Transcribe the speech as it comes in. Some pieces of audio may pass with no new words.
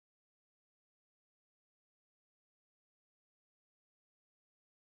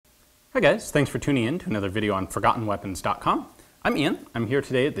Hi guys, thanks for tuning in to another video on ForgottenWeapons.com. I'm Ian. I'm here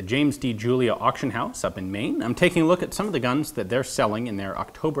today at the James D. Julia Auction House up in Maine. I'm taking a look at some of the guns that they're selling in their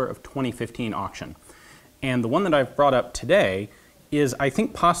October of 2015 auction. And the one that I've brought up today is, I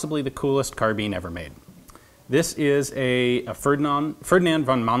think, possibly the coolest carbine ever made. This is a Ferdinand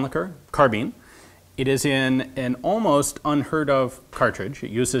von Mannlicher carbine. It is in an almost unheard of cartridge.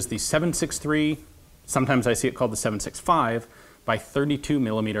 It uses the 7.63, sometimes I see it called the 7.65, by 32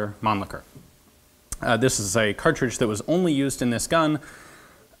 millimeter Mannlicher. This is a cartridge that was only used in this gun.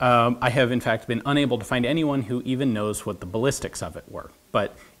 I have in fact been unable to find anyone who even knows what the ballistics of it were.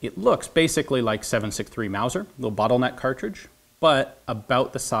 But it looks basically like 7.63 Mauser, little bottleneck cartridge, but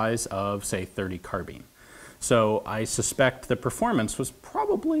about the size of, say, 30 carbine. So I suspect the performance was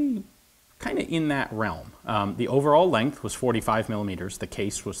probably kind of in that realm. The overall length was 45 millimeters, the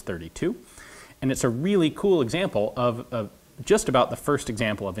case was 32, and it's a really cool example of just about the first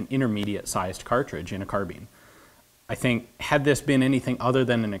example of an intermediate sized cartridge in a carbine. I think had this been anything other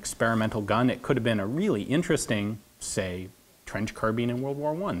than an experimental gun, it could have been a really interesting, say, trench carbine in World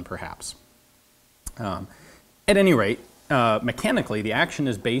War I, perhaps. At any rate, mechanically, the action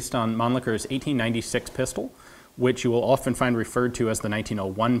is based on Mannlicher's 1896 pistol, which you will often find referred to as the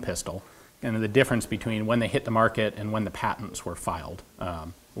 1901 pistol, and the difference between when they hit the market and when the patents were filed,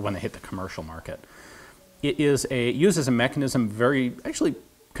 when they hit the commercial market. It uses a mechanism actually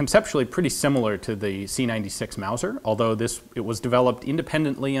conceptually pretty similar to the C96 Mauser, although it was developed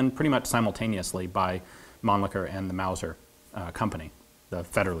independently and pretty much simultaneously by Mannlicher and the Mauser company, the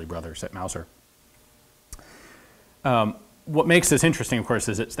Federley brothers at Mauser. What makes this interesting, of course,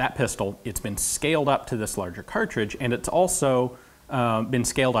 is it's that pistol. It's been scaled up to this larger cartridge, and it's also been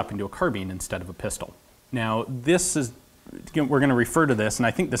scaled up into a carbine instead of a pistol. Now, this is, we're going to refer to this, and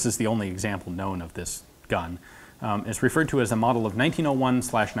I think this is the only example known of this gun. It's referred to as a model of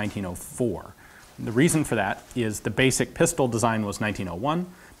 1901/1904. The reason for that is the basic pistol design was 1901,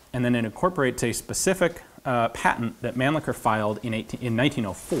 and then it incorporates a specific patent that Mannlicher filed in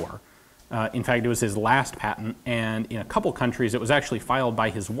 1904. In fact, it was his last patent, and in a couple countries it was actually filed by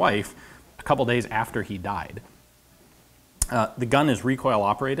his wife a couple days after he died. The gun is recoil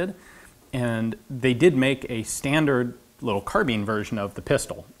operated, and they did make a standard little carbine version of the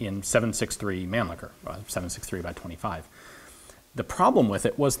pistol in 7.63 Mannlicher, 7.63 by 25. The problem with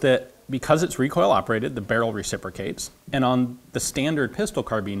it was that because it's recoil operated, the barrel reciprocates, and on the standard pistol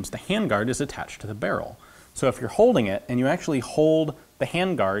carbines, the handguard is attached to the barrel. So if you're holding it and you actually hold the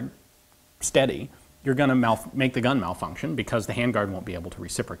handguard steady, you're going to make the gun malfunction because the handguard won't be able to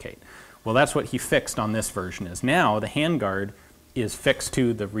reciprocate. Well, that's what he fixed on this version. Is now the handguard is fixed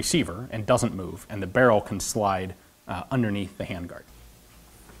to the receiver and doesn't move, and the barrel can slide underneath the handguard.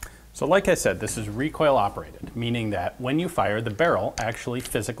 So like I said, this is recoil operated, meaning that when you fire, the barrel actually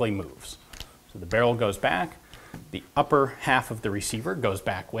physically moves. So the barrel goes back, the upper half of the receiver goes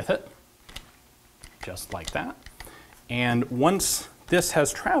back with it, just like that. And once this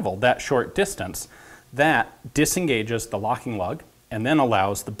has traveled that short distance, that disengages the locking lug and then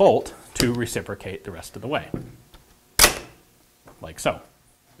allows the bolt to reciprocate the rest of the way, like so.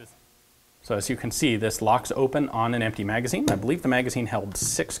 So as you can see, this locks open on an empty magazine. I believe the magazine held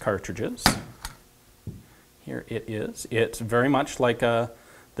 6 cartridges. Here it is. It's very much like the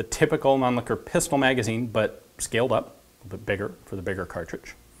typical Mannlicher pistol magazine, but scaled up, a bit bigger for the bigger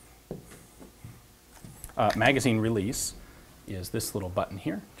cartridge. Magazine release is this little button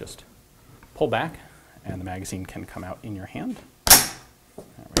here. Just pull back and the magazine can come out in your hand. There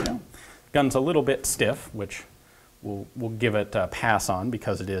we go. Gun's a little bit stiff, which we'll give it a pass on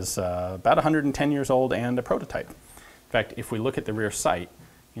because it is about 110 years old and a prototype. In fact, if we look at the rear sight,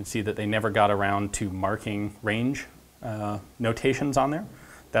 you can see that they never got around to marking range notations on there.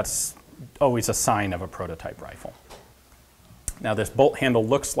 That's always a sign of a prototype rifle. Now this bolt handle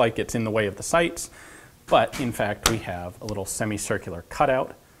looks like it's in the way of the sights, but in fact we have a little semicircular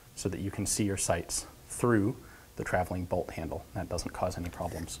cutout so that you can see your sights through the traveling bolt handle. That doesn't cause any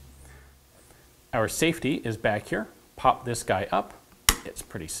problems. Our safety is back here. Pop this guy up. It's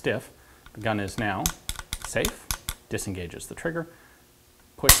pretty stiff. The gun is now safe. Disengages the trigger.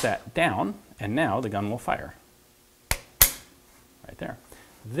 Push that down, and now the gun will fire. Right there.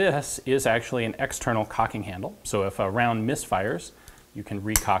 This is actually an external cocking handle, so if a round misfires, you can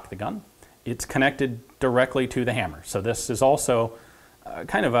recock the gun. It's connected directly to the hammer, so this is also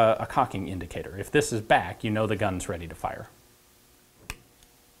kind of a cocking indicator. If this is back, you know the gun's ready to fire.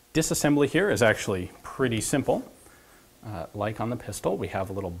 Disassembly here is actually pretty simple. Like on the pistol, we have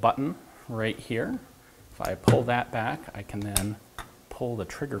a little button right here. If I pull that back, I can then pull the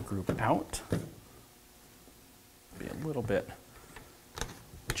trigger group out. Be a little bit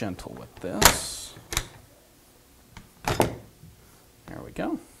gentle with this. There we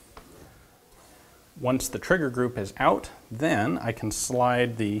go. Once the trigger group is out, then I can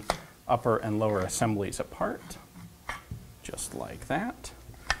slide the upper and lower assemblies apart, just like that.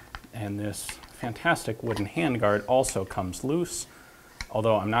 And this fantastic wooden handguard also comes loose,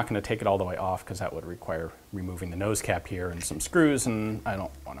 although I'm not going to take it all the way off because that would require removing the nose cap here and some screws, and I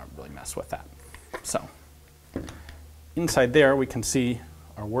don't want to really mess with that. So inside there we can see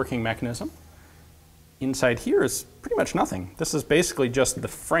our working mechanism. Inside here is pretty much nothing. This is basically just the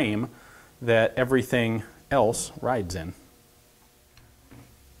frame that everything else rides in.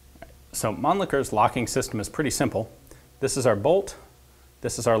 So Mannlicher's locking system is pretty simple. This is our bolt,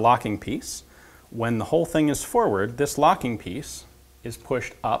 this is our locking piece. When the whole thing is forward, this locking piece is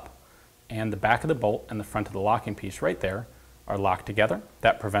pushed up, and the back of the bolt and the front of the locking piece right there are locked together.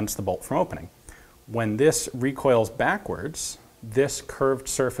 That prevents the bolt from opening. When this recoils backwards, this curved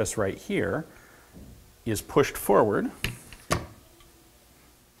surface right here is pushed forward.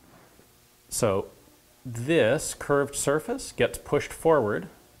 So this curved surface gets pushed forward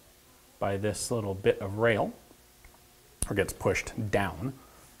by this little bit of rail, or gets pushed down.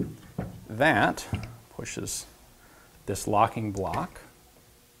 That pushes this locking block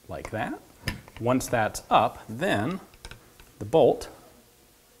like that. Once that's up, then the bolt,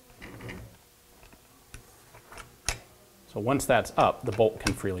 so once that's up, the bolt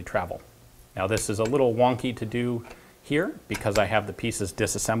can freely travel. Now this is a little wonky to do here because I have the pieces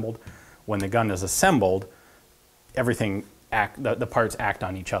disassembled. When the gun is assembled, everything the parts act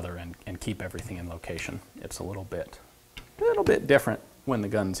on each other and keep everything in location. It's a little bit different when the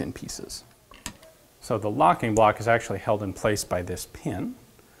gun's in pieces. So the locking block is actually held in place by this pin,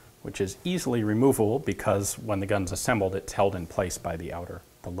 which is easily removable because when the gun's assembled, it's held in place by the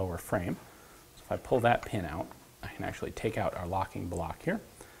lower frame. So if I pull that pin out, I can actually take out our locking block here.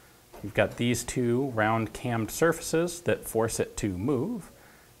 You've got these two round cammed surfaces that force it to move.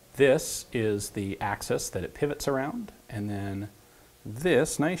 This is the axis that it pivots around, and then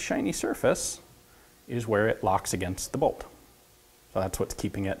this nice shiny surface is where it locks against the bolt. So that's what's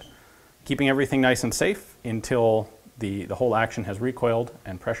keeping everything nice and safe until the whole action has recoiled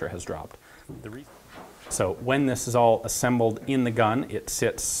and pressure has dropped. So when this is all assembled in the gun, it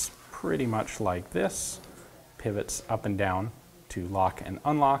sits pretty much like this, pivots up and down to lock and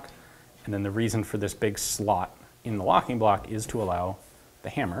unlock, and then the reason for this big slot in the locking block is to allow the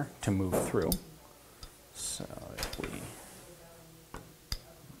hammer to move through. So if we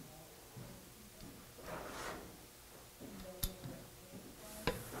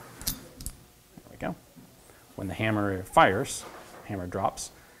go. When the hammer fires, hammer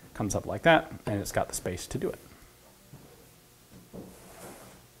drops, comes up like that, and it's got the space to do it.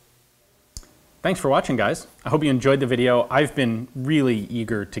 Thanks for watching, guys. I hope you enjoyed the video. I've been really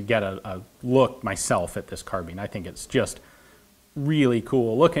eager to get a look myself at this carbine. I think it's just really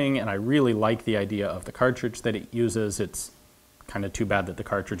cool looking, and I really like the idea of the cartridge that it uses. It's kind of too bad that the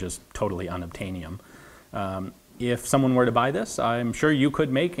cartridge is totally unobtainium. If someone were to buy this, I'm sure you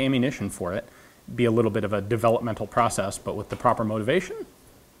could make ammunition for it. Be a little bit of a developmental process, but with the proper motivation,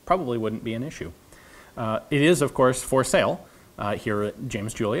 probably wouldn't be an issue. It is, of course, for sale here at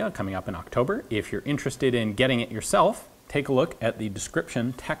James Julia coming up in October. If you're interested in getting it yourself, take a look at the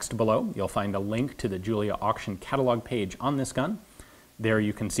description text below. You'll find a link to the Julia auction catalog page on this gun. There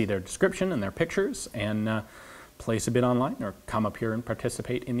you can see their description and their pictures and place a bid online or come up here and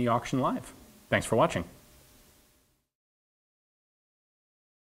participate in the auction live. Thanks for watching.